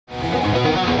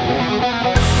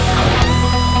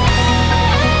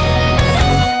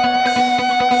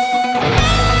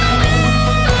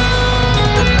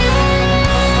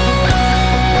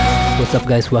What's up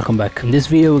guys, welcome back. In this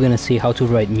video we're gonna see how to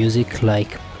write music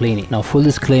like Plini. Now full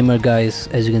disclaimer guys,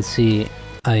 as you can see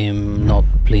I am not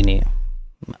Plini.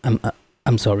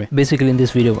 I'm sorry. Basically in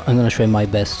this video I'm gonna try my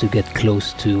best to get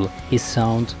close to his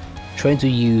sound, try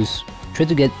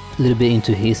to get a little bit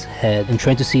into his head and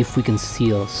trying to see if we can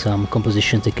steal some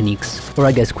composition techniques.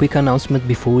 Alright guys, quick announcement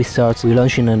before we start. We're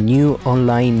launching a new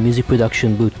online music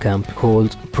production bootcamp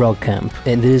called Prog Camp,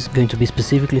 and this is going to be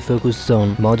specifically focused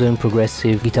on modern,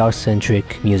 progressive,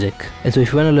 guitar-centric music. And so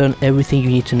if you want to learn everything you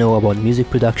need to know about music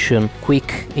production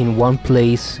quick in one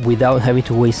place without having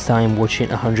to waste time watching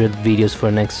 100 videos for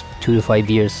the next 2 to 5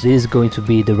 years, this is going to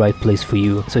be the right place for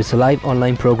you. So it's a live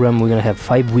online program. We're gonna have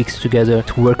 5 weeks together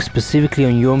to work specifically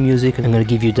on your music. I'm gonna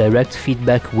give you direct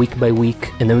feedback week by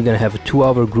week, and then we're gonna have a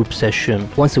 2-hour group session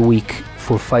once a week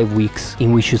for 5 weeks,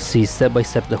 in which you see step by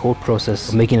step the whole process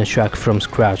of making a track from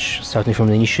scratch, starting from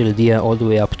the initial idea all the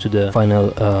way up to the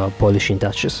final polishing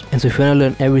touches. And so if you want to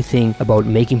learn everything about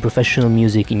making professional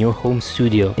music in your home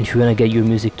studio, and if you want to get your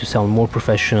music to sound more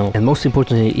professional, and most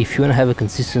importantly if you want to have a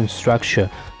consistent structure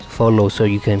follow so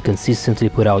you can consistently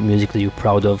put out music that you're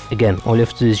proud of, again, all you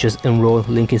have to do is just enroll.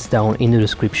 Link is down in the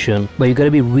description. But you gotta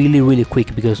be really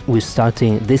quick because we're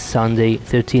starting this Sunday,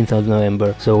 13th of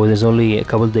November, so there's only a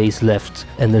couple days left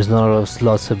and there's not a lot of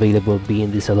slots available being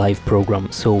this a live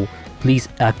program. So please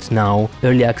act now.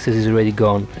 Early access is already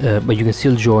gone, but you can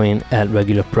still join at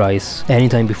regular price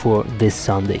anytime before this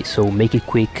Sunday. So make it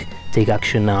quick, take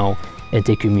action now, and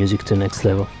take your music to the next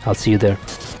level. I'll see you there.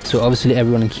 So obviously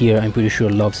everyone here, I'm pretty sure,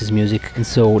 loves his music, and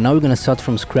so now we're gonna start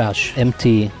from scratch,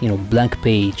 empty, blank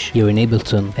page here in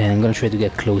Ableton, and I'm gonna try to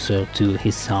get closer to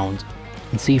his sound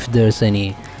and see if there's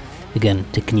any, again,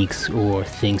 techniques or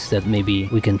things that maybe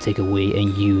we can take away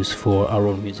and use for our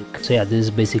own music. So yeah, this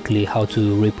is basically how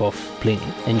to rip off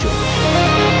Plini. Enjoy.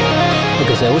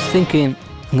 Okay, so I was thinking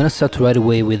I'm gonna start right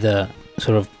away with a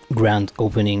sort of grand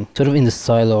opening, sort of in the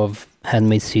style of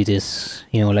Handmade Cities,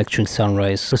 Electric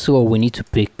Sunrise. First of all, we need to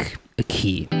pick a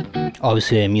key.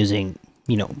 Obviously I'm using,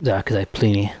 the archetype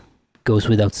Plini, goes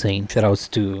without saying. Shoutouts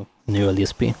to Neural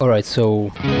DSP. Alright,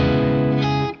 so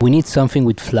we need something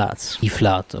with flats, E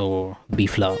flat or B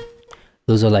flat.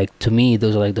 Those are like, to me,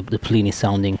 those are like the Plini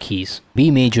sounding keys. B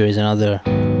major is another,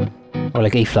 or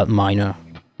like A flat minor.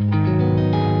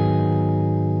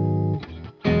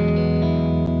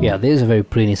 Yeah, this is a very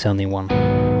Plini sounding one.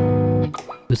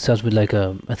 It starts with like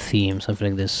a theme, something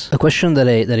like this. A question that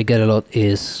I get a lot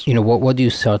is, what do you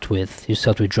start with? You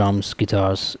start with drums,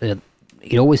 guitars.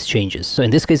 It always changes. So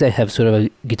in this case I have sort of a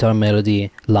guitar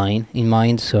melody line in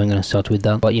mind, so I'm gonna start with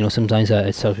that. But sometimes I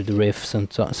start with the riff,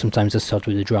 sometimes I start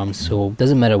with the drums, so it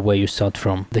doesn't matter where you start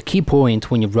from. The key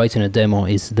point when you're writing a demo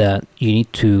is that you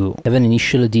need to have an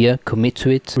initial idea, commit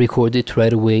to it, record it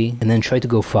right away, and then try to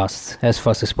go as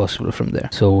fast as possible from there.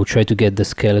 So try to get the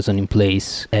skeleton in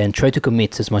place and try to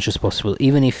commit as much as possible,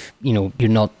 even if you're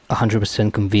not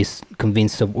 100%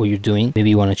 convinced of what you're doing.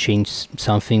 Maybe you want to change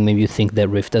something, maybe you think that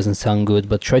riff doesn't sound good,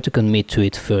 but try to commit to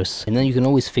it first, and then you can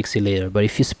always fix it later. But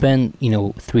if you spend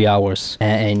 3 hours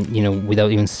and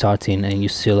without even starting, and you're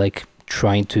still like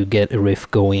trying to get a riff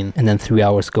going, and then 3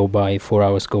 hours go by, 4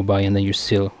 hours go by, and then you're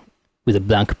still with a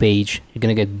blank page, you're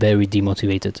gonna get very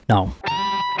demotivated. Now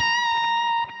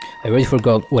I already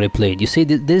forgot what I played. You see,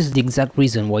 this is the exact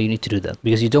reason why you need to do that,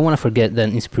 because you don't want to forget that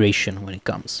inspiration when it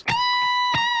comes.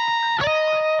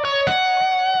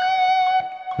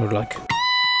 Or like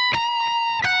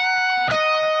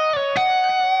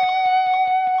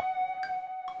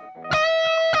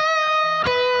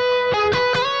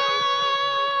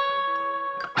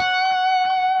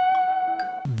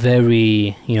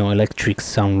very Electric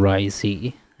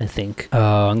Sunrise-y, I think.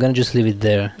 I'm gonna just leave it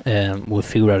there and we'll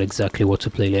figure out exactly what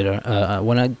to play later. I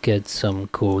wanna get some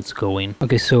chords going.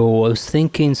 Okay, so I was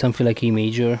thinking something like E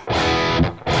major.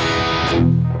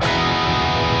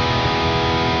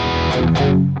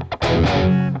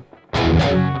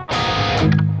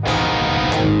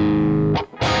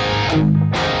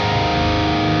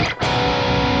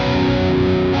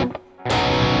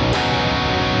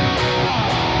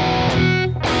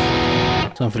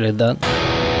 Something like that.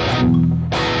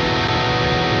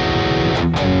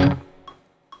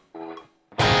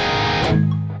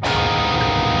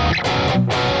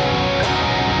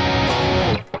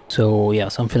 So yeah,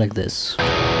 something like this. A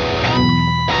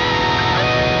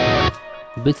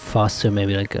bit faster,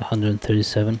 maybe like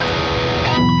 137.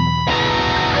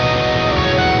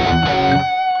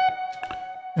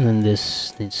 And then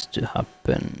this needs to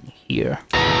happen here.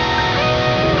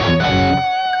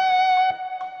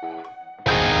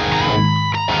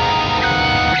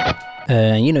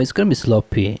 And you know, it's gonna be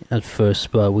sloppy at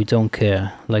first, but we don't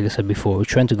care. Like I said before, we're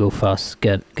trying to go fast,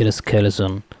 get a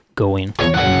skeleton going.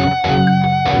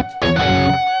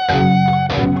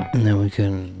 And then we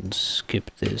can skip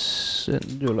this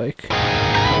and do like...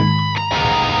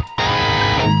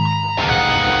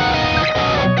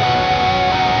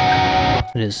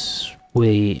 It is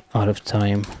way out of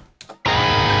time.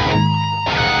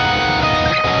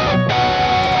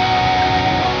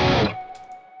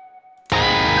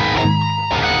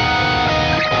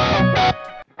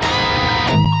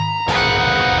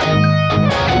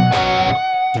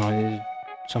 No,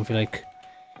 something like...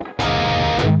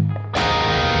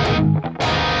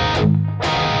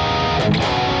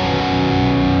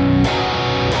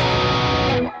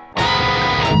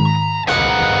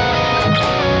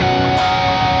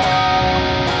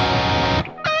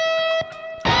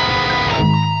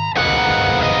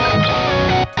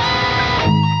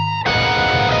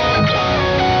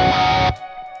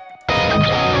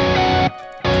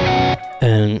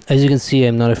 And as you can see,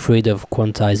 I'm not afraid of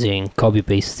quantizing, copy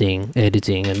pasting,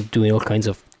 editing, and doing all kinds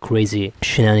of crazy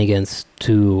shenanigans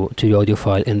to the audio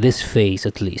file in this phase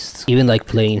at least. Even like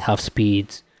playing half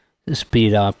speed,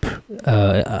 speed it up,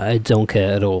 I don't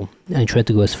care at all. I try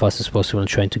to go as fast as possible and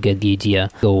trying to get the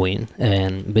idea going,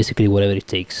 and basically whatever it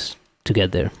takes to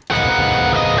get there.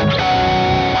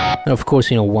 And of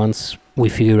course, you know, once we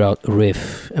figure out a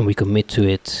riff and we commit to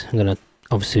it, I'm gonna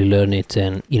obviously learn it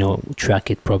and, you know,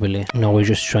 track it properly. Now we're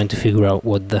just trying to figure out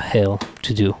what the hell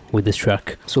to do with this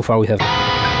track. So far we have...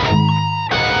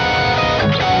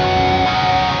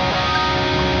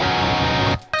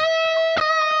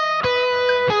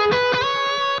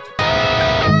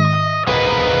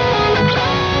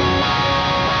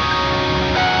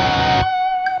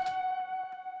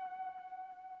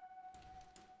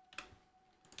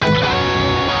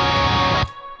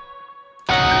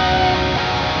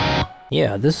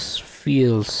 Yeah, this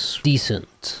feels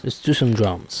decent. Let's do some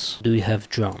drums. Do we have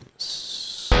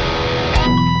drums?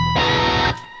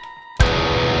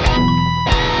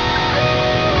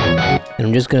 And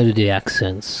I'm just gonna do the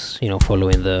accents, you know,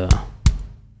 following the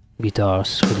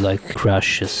guitars with like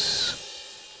crashes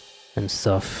and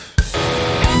stuff.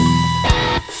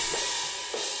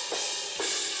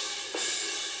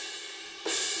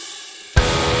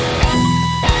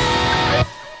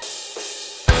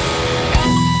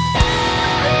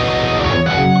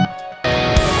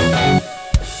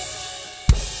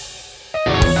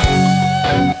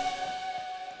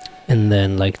 And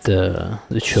then like the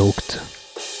choked.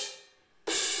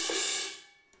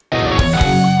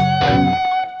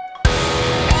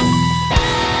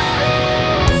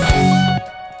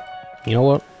 You know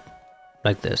what?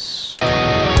 Like this.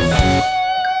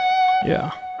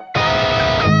 Yeah.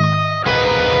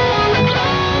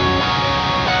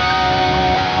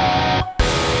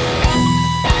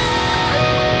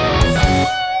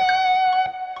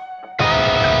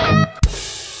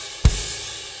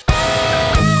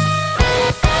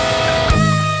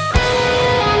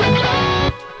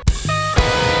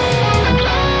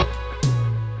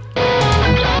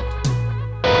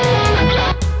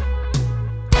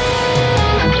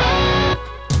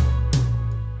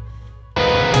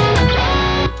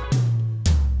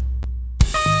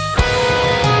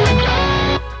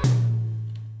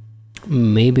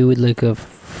 Maybe with like a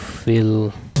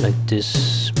fill like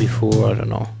this before, I don't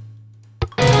know.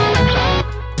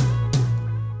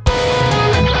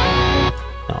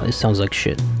 No, this sounds like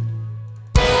shit.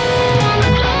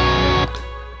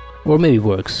 Or maybe it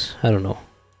works, I don't know.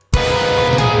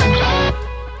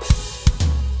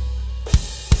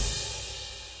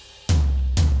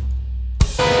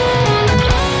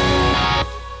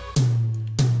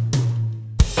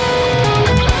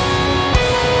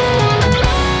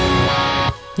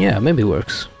 Yeah, maybe it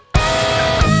works.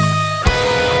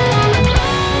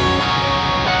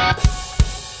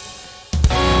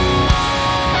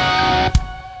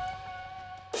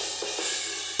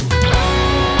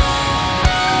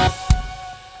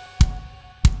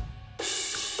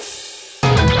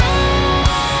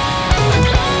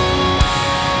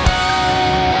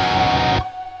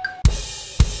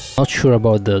 Not sure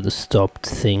about the stopped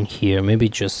thing here. Maybe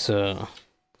just a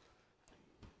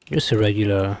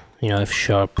regular, you know, F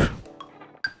sharp.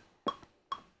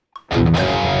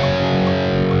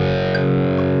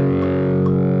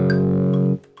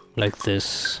 Like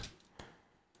this.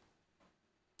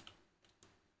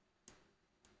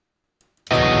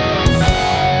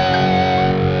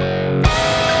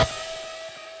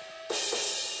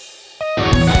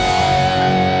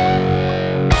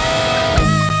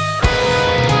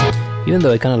 Even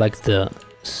though I kind of like the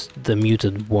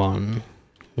muted one.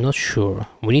 Not sure.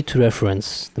 We need to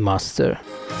reference the master.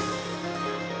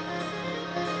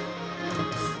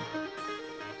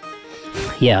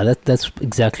 Yeah, that's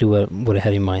exactly what I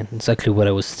had in mind. Exactly what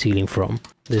I was stealing from.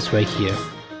 This right here.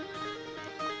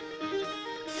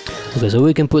 Okay, so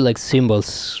we can put like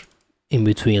symbols in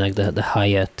between, like the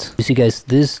hi-hat. You see, guys,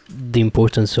 this is the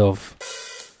importance of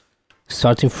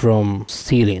starting from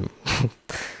stealing,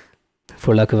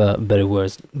 for lack of a better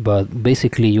word. But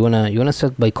basically, you wanna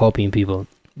start by copying people.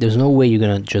 There's no way you're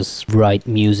gonna just write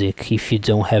music if you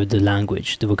don't have the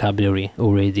language, the vocabulary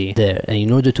already there. And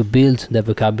in order to build that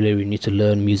vocabulary, you need to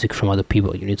learn music from other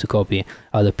people. You need to copy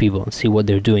other people and see what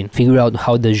they're doing. Figure out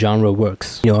how the genre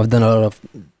works. You know, I've done a lot of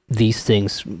these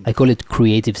things. I call it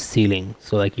creative stealing.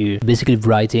 So like you're basically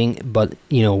writing, but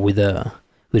you know, with a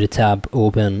tab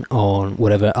open on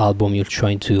whatever album you're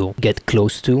trying to get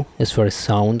close to as far as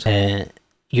sound. And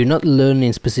you're not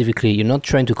learning specifically, you're not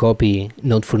trying to copy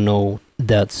note for note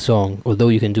that song, although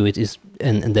you can do it,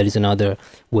 and that is another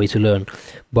way to learn.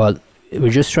 But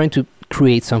we're just trying to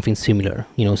create something similar,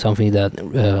 you know, something that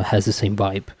has the same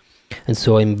vibe. And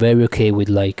so I'm very okay with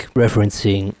like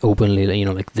referencing openly, you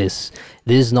know, like this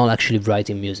is not actually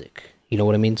writing music, you know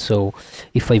what I mean? So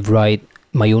if I write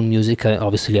my own music,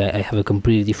 obviously I have a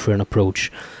completely different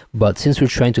approach. But since we're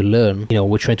trying to learn, you know,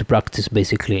 we're trying to practice,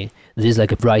 basically this is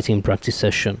like a writing practice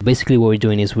session. Basically what we're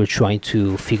doing is we're trying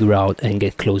to figure out and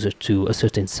get closer to a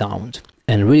certain sound.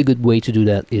 And a really good way to do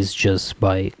that is just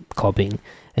by copying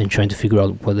and trying to figure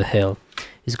out what the hell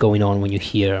is going on when you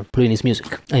hear Plini's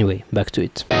music. Anyway, back to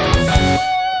it.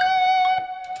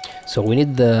 So we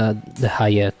need the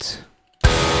hi-hat.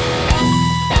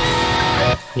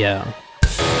 Yeah.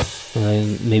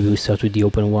 Maybe we start with the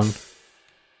open one.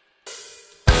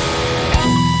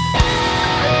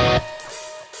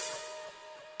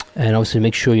 And also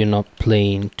make sure you're not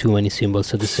playing too many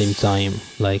cymbals at the same time,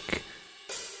 like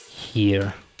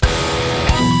here.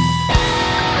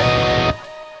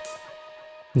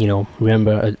 You know,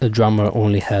 remember a drummer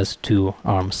only has 2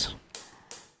 arms,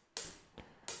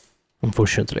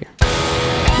 unfortunately.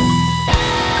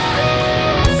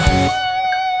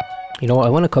 You know, I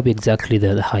want to copy exactly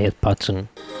the hi-hat pattern.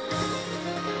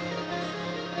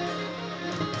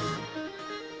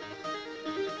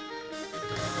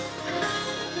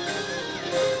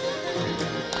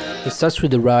 It starts with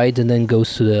the ride and then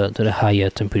goes to the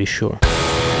hi-hat, I'm pretty sure.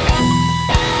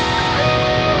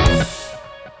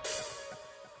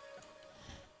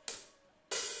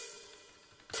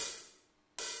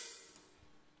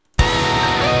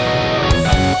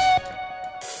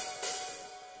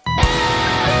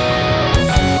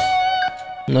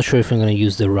 I'm not sure if I'm gonna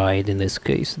use the ride in this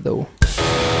case though.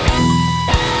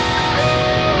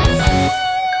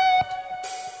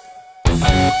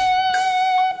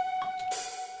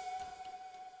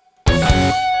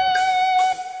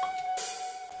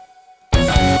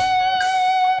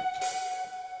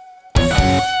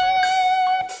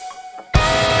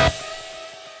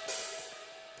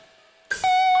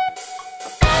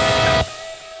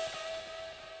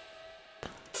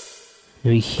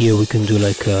 Maybe here we can do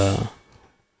like a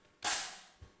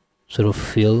sort of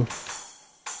fill.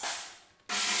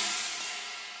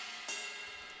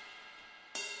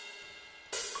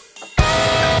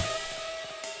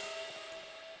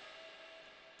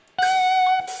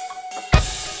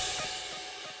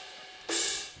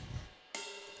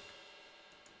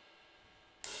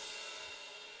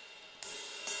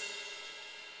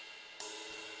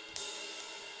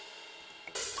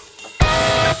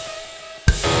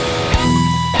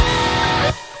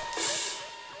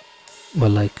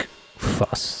 But like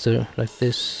faster, like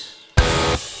this.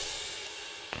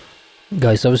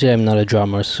 Guys, obviously I'm not a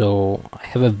drummer, so I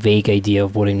have a vague idea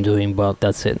of what I'm doing, but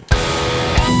that's it.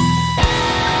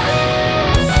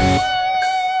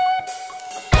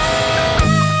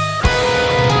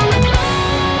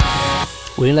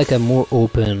 We need like a more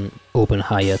open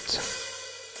hi-hat.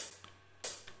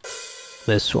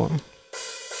 This one.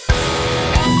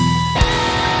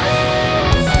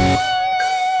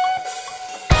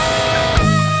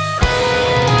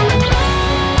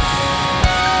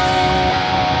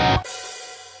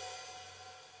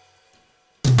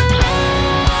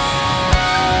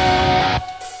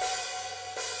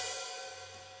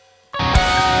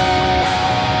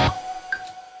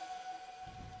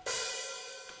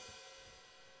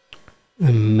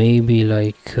 Maybe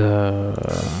like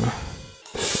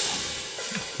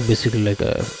basically like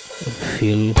a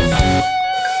fill.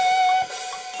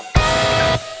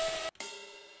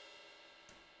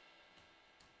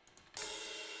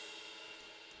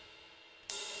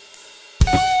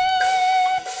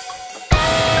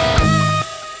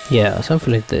 Yeah,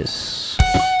 something like this.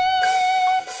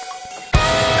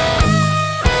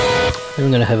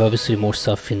 I'm gonna have obviously more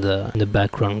stuff in the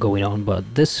background going on,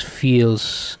 but this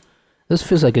feels This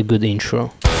feels like a good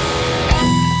intro.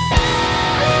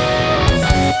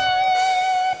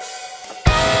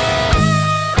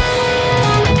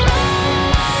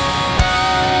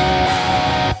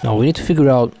 Now we need to figure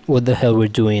out what the hell we're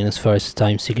doing as far as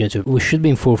time signature. We should be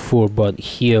in 4/4, but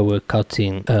here we're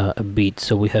cutting a beat,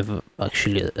 so we have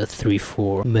actually a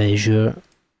 3/4 measure,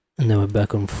 and then we're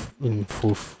back on in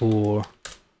 4/4.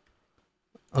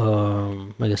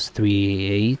 I guess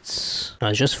 3/8. No,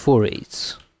 it's just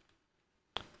 4/8.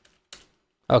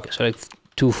 Okay, so like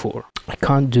 2/4. I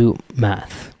can't do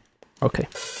math. Okay.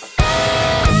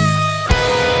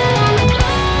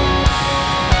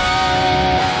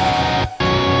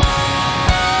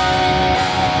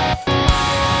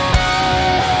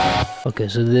 Okay,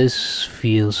 so this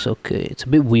feels okay. It's a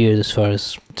bit weird as far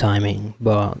as timing,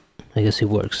 but I guess it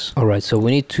works. Alright, so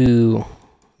we need to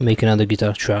make another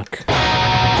guitar track.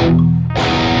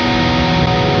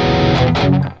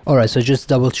 Alright, so I just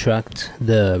double tracked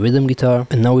the rhythm guitar,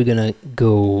 and now we're gonna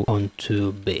go on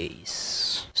to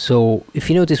bass. So if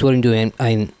you notice what I'm doing,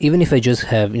 even if I just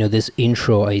have, you know, this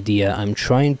intro idea, I'm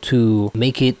trying to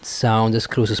make it sound as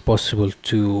close as possible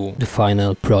to the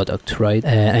final product, right?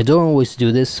 And I don't always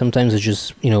do this. Sometimes I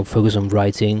just, you know, focus on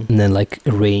writing and then like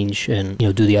arrange and, you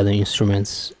know, do the other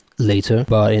instruments later.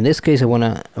 But in this case, I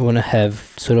wanna have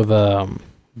sort of a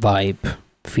vibe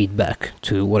feedback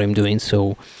to what I'm doing.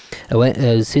 So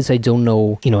since I don't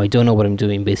know, you know, I don't know what I'm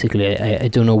doing, basically. I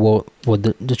don't know what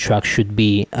the track should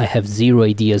be. I have zero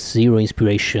ideas, zero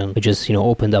inspiration. I just, you know,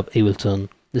 opened up Ableton,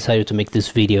 decided to make this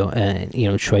video and, you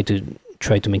know, try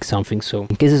to make something. So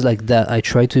in cases like that, I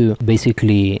try to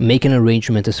basically make an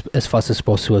arrangement as fast as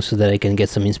possible so that I can get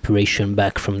some inspiration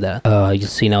back from that.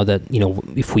 You'll see now that, you know,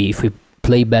 if we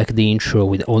play back the intro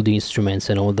with all the instruments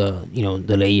and all the, you know,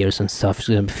 the layers and stuff, it's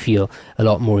gonna feel a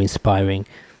lot more inspiring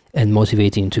and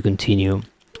motivating to continue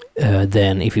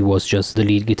than if it was just the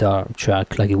lead guitar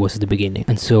track like it was at the beginning.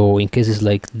 And so in cases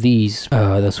like these,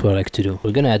 that's what I like to do.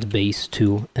 We're gonna add bass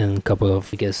too and a couple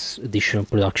of, I guess, additional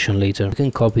production later. You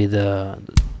can copy the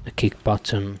kick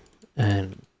button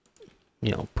and,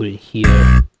 you know, put it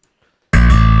here.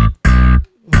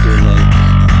 Do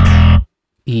like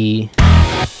E.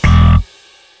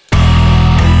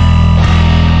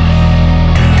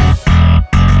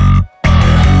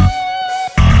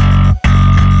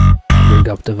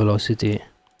 Up the velocity.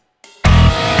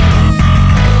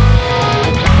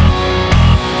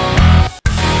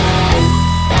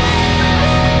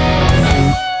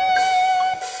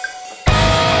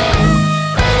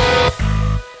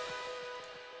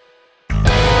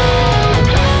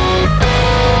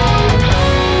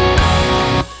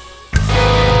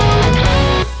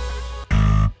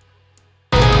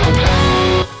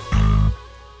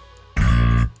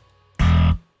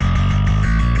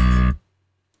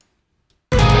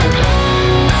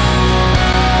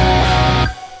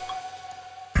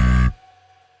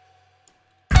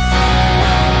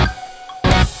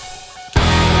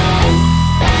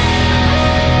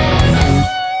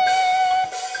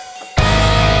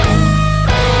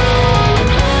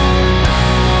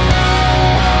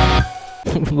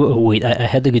 Wait, I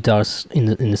had the guitars in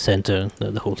the center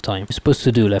the whole time. You're supposed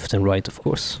to do left and right, of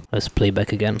course. Let's play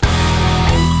back again.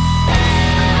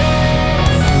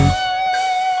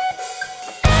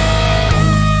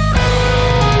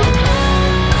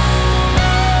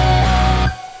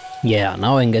 Yeah,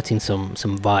 now I'm getting some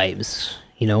vibes,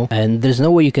 you know, and there's no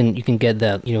way you can get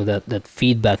that, you know, that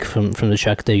feedback from the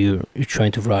track that you're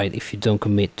trying to write if you don't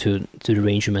commit to the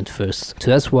arrangement first.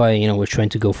 So that's why, you know, we're trying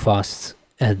to go fast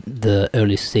at the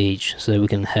early stage so that we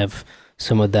can have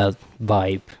some of that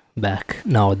vibe back.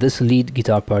 Now this lead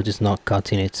guitar part is not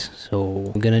cutting it,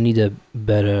 so I'm gonna need a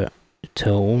better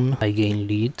tone. High gain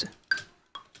lead.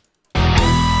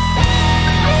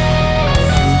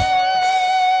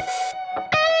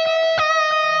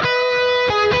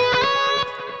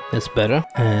 That's better,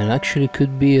 and actually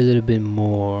could be a little bit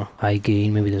more high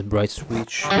gain, maybe the bright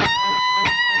switch.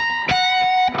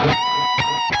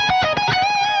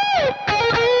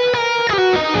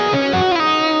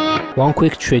 One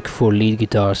quick trick for lead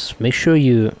guitars: make sure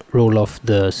you roll off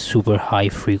the super high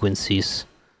frequencies.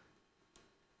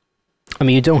 I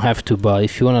mean, you don't have to, but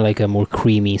if you want like a more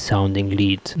creamy sounding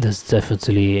lead, that's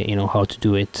definitely, you know, how to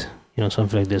do it. You know,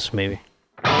 something like this maybe.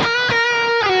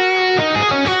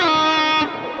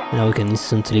 Now we can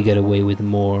instantly get away with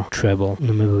more treble.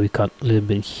 Maybe we cut a little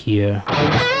bit here.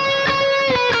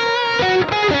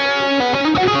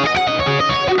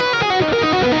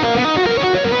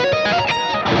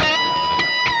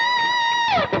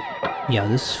 Yeah,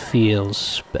 this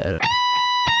feels better.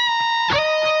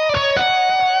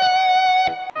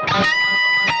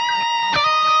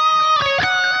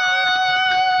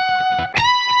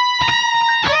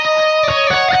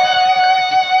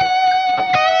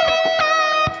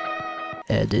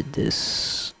 edit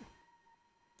this.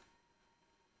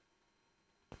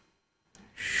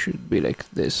 Should be like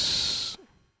this.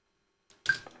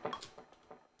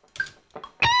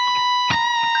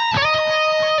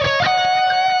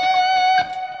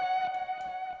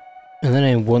 And then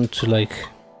I want to like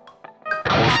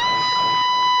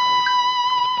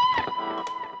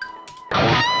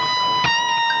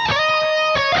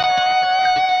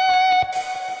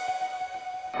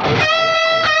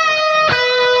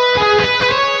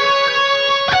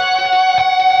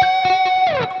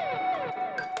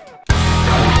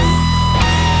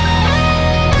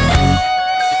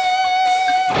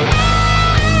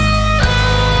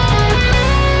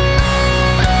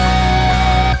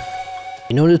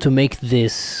in order to make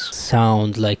this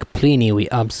sound like plini, we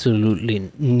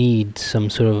absolutely need some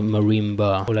sort of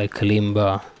marimba or like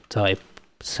kalimba type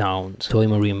sound. Toy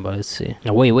marimba, let's see.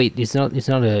 Now wait, it's a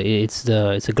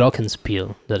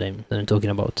glockenspiel that I'm talking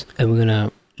about. And we're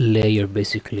gonna layer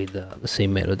basically the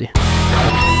same melody.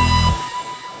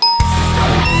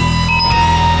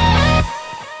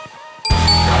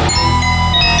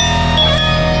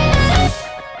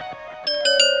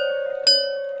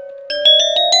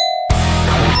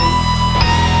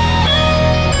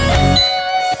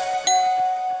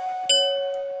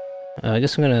 I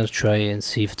guess I'm gonna try and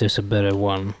see if there's a better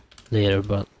one later,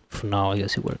 but for now I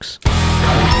guess it works.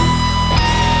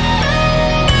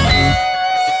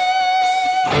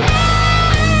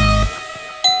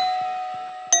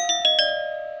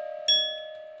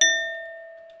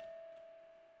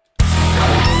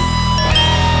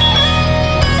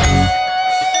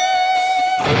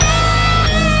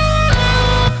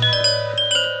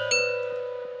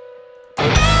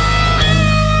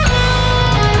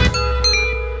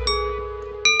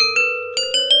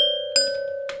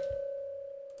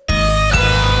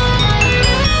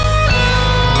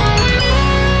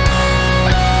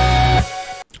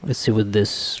 Let's see with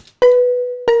this.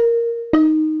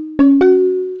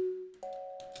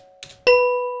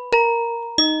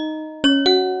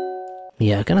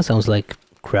 Yeah, it kinda sounds like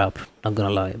crap, not gonna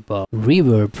lie, but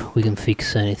reverb, we can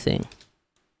fix anything.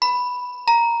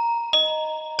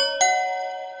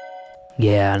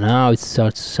 Yeah, now it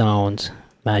starts to sound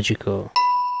magical.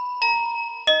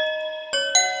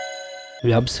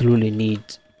 We absolutely need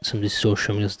some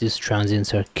distortion because these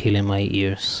transients are killing my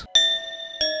ears.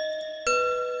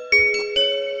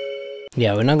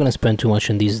 Yeah, we're not gonna spend too much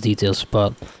on these details,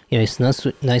 but you know, it's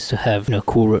nice to have, you know, a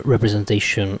cool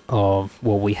representation of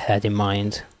what we had in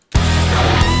mind.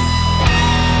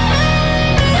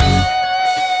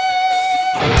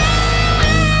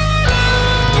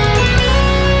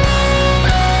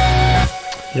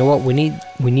 You know what we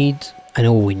need? I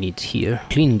know what we need here.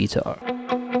 Clean guitar.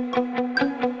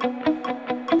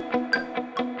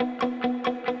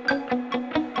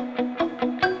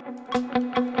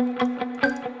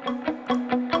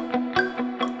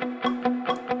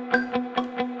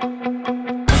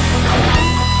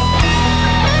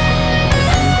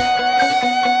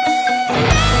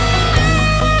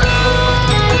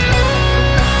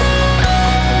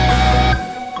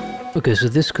 Okay, so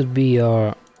this could be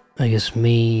our, I guess,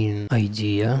 main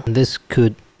idea. And this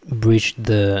could bridge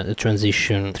the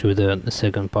transition through the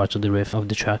second part of the riff of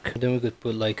the track. Then we could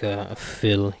put like a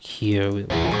fill here.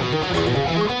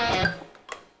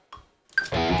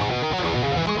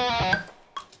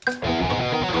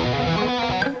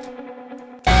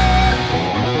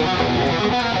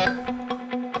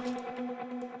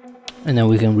 And then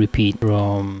we can repeat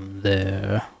from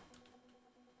there.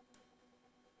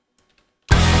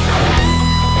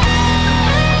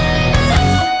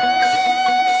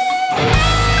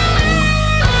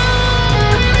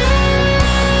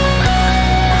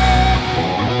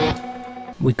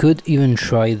 We could even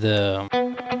try the...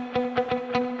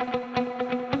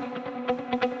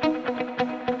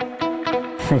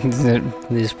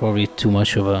 This is probably too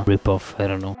much of a rip-off, I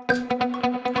don't know.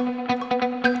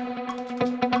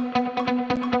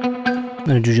 I'm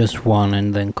gonna do just one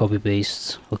and then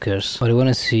copy-paste, who cares. But I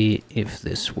wanna see if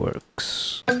this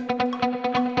works.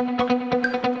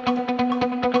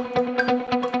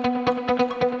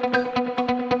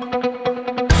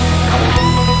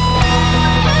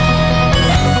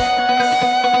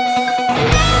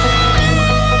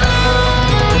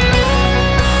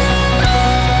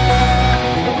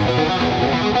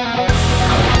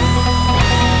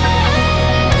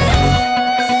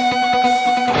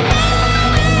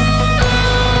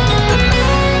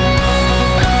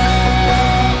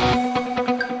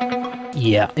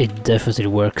 Yeah, it definitely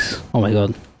works. Oh my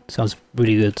god, sounds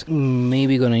really good.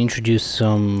 Maybe gonna introduce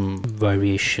some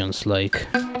variations like...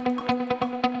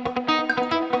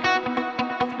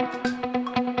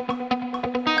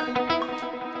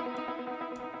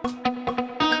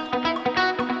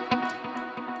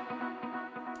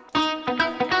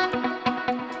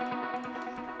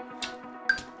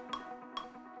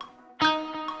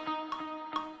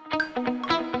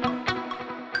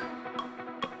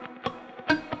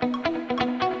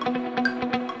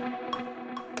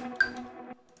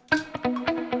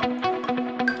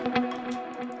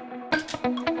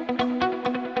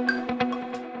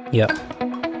 Yeah.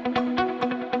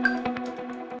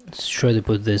 Let's try to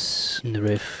put this in the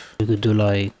riff. We could do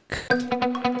like...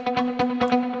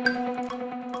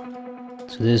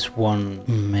 So this one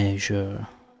measure,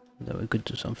 that we could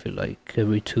do something like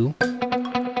every 2.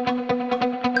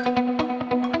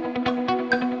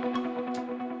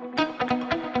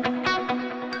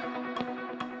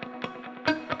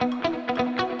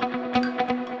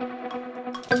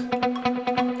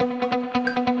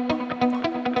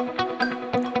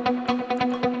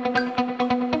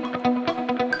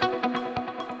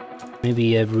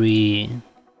 Maybe every...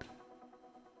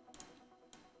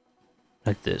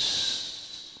 like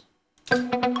this.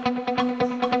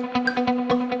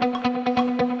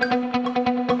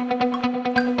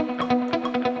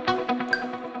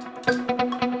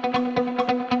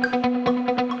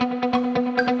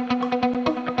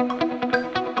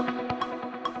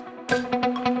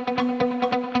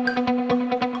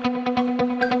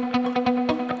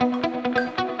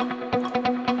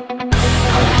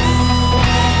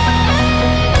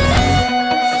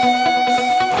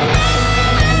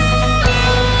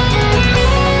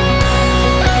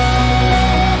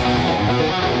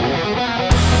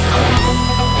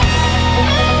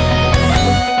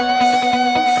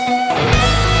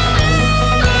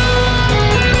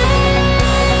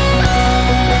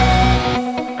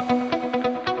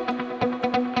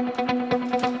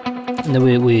 And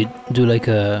then we do like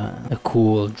a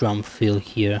cool drum fill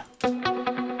here.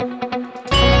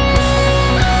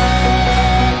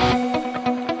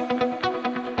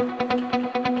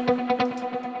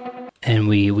 And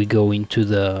we go into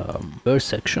the verse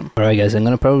section. Alright guys, I'm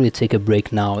gonna probably take a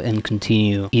break now and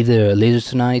continue either later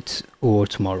tonight or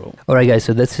tomorrow. Alright guys,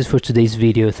 so that's it for today's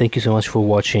video. Thank you so much for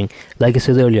watching. Like I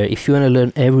said earlier, if you want to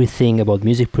learn everything about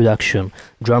music production,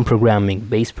 drum programming,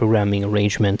 bass programming,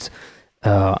 arrangement,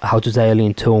 how to dial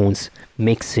in tones,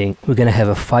 mixing, we're gonna have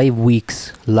a 5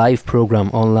 weeks live program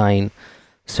online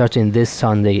starting this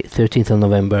Sunday, 13th of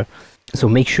November. So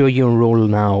make sure you enroll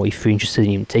now if you're interested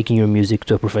in taking your music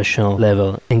to a professional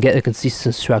level and get a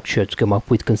consistent structure to come up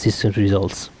with consistent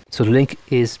results. So the link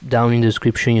is down in the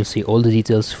description. You'll see all the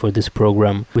details for this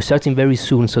program. We're starting very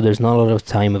soon, so there's not a lot of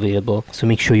time available, so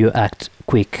make sure you act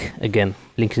quick. Again,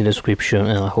 link in the description,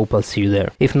 and I hope I'll see you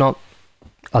there. If not,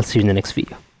 I'll see you in the next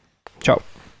video. Ciao.